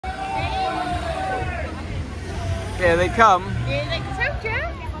Here they come. Here they come,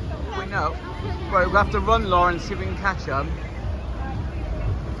 Jack. We know. Right, we'll have to run, Lauren, see if we can catch them.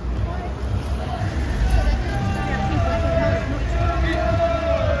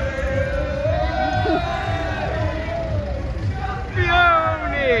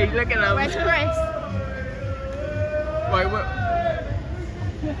 Fiona! Look at them. Where's Chris? Right, what?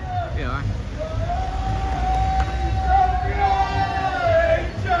 Yeah.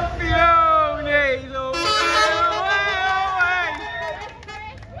 Fiona!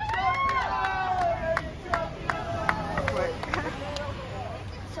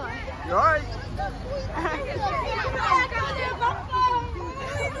 You alright?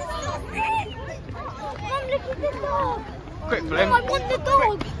 Mum, look at the dog. Quick, Flynn. I want the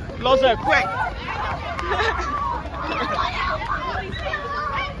dog. Lozo, quick!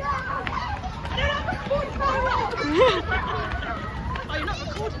 Oh, you're not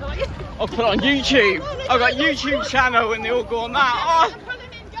recording, are you? I'll put it on YouTube. I've got a YouTube channel and they all go on that. Oh.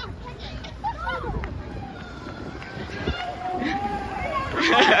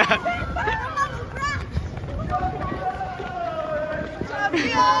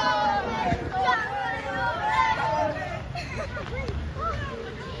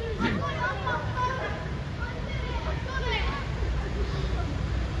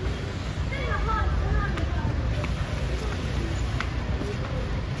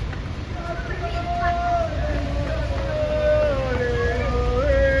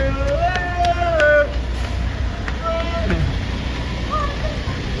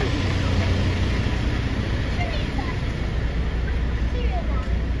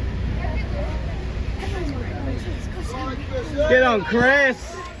 Get on,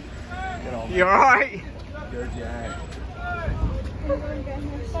 Chris. Get on. You alright? Good, yeah. They're going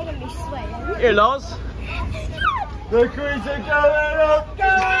to be sweating. Here, Loz. The crews are going up, going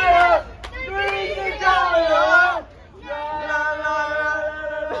up. The crews are going up. La, la, la, la,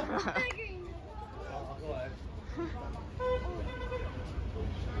 la.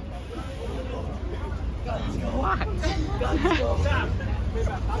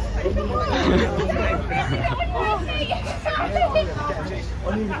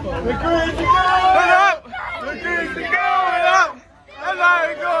 The crews are going up! The crews are going up! And I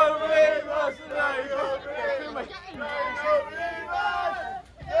go believe us, and I go believe us.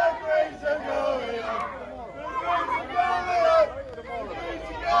 The crews are going up! The crews are going up! The crews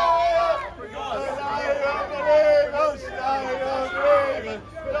are going up! And I go believe us, and I go believe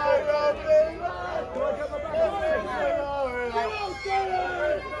us, and I go believe us.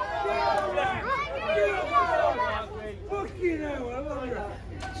 Fucking hell, I love you.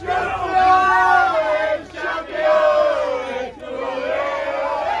 Champion! Champion!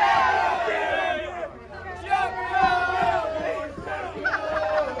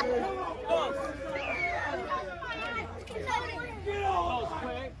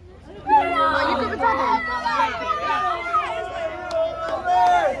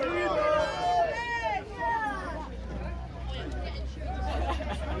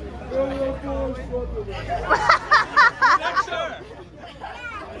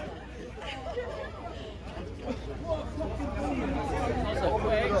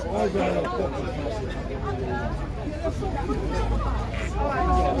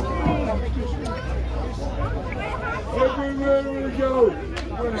 Everywhere we go,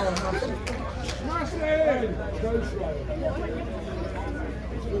 we're on hustle. Smash it in! Go slow.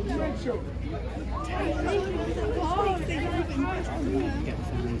 Mitchell.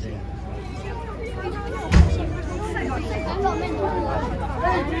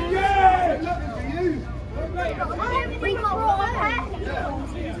 Yeah! Look at you!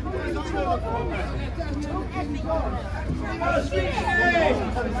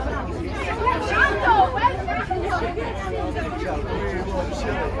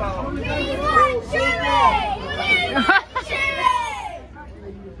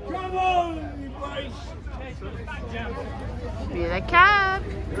 Come on, you boys! Here they come.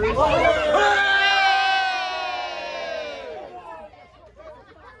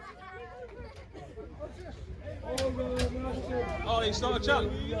 Oh, he's not a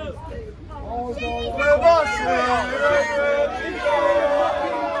chunk.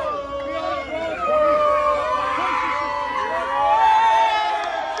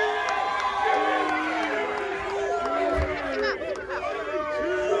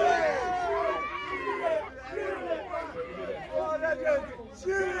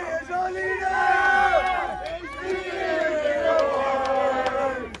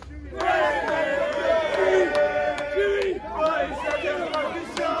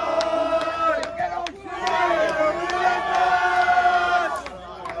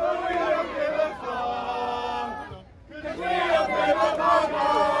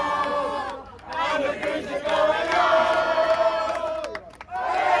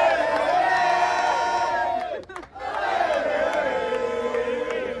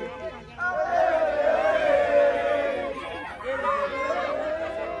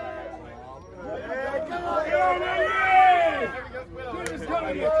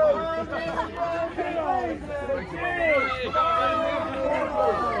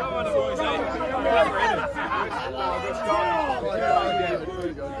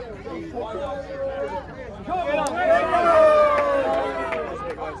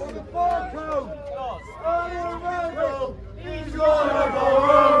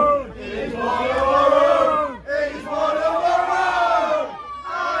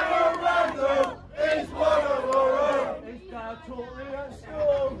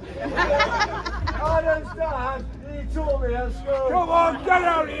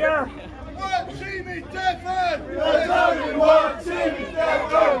 here. One team is Devon. There's only one team in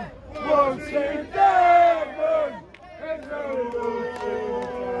Devon. One team in Devon. There's only one team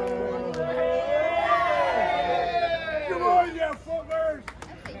in Devon. Come on, you fuckers.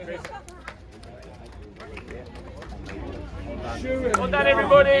 Well done,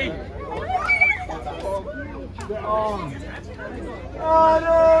 everybody. Get on. On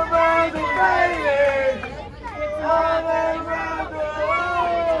around the baby. On around the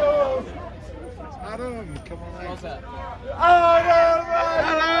world. Adam, come on. What's that? On around the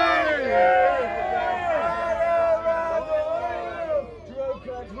baby.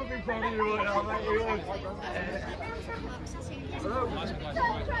 Looking for you right now, mate.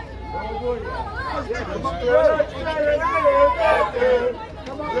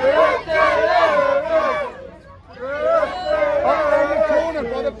 Around the corner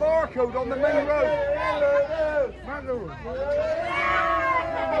by the barcode on the main road.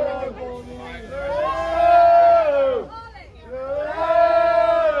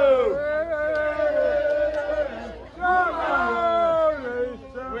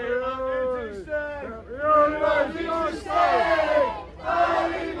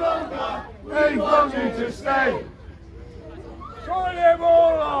 To stay. Shine them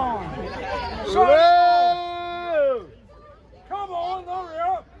all on. Come on, hurry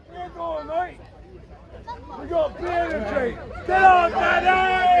up. We're going, mate. We got beer to drink. Get on, Daddy!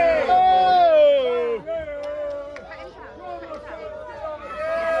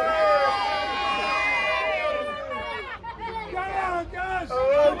 Get on, guys!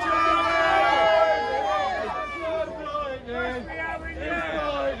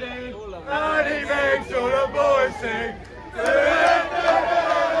 And he makes all the boys sing.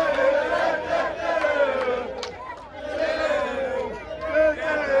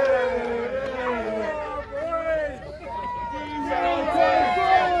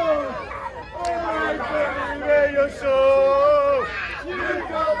 Your soul, you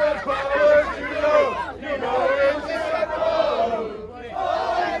got the power to know, you know it's a goal. I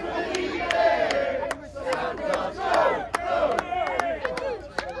believe it.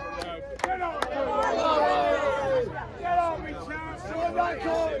 Get on me, chance. Sign that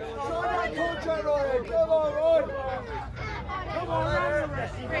contract, Ryan. Come on, Ryan. Come on, Ryan.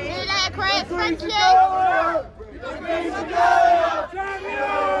 See you later, Chris. Thank you. Together.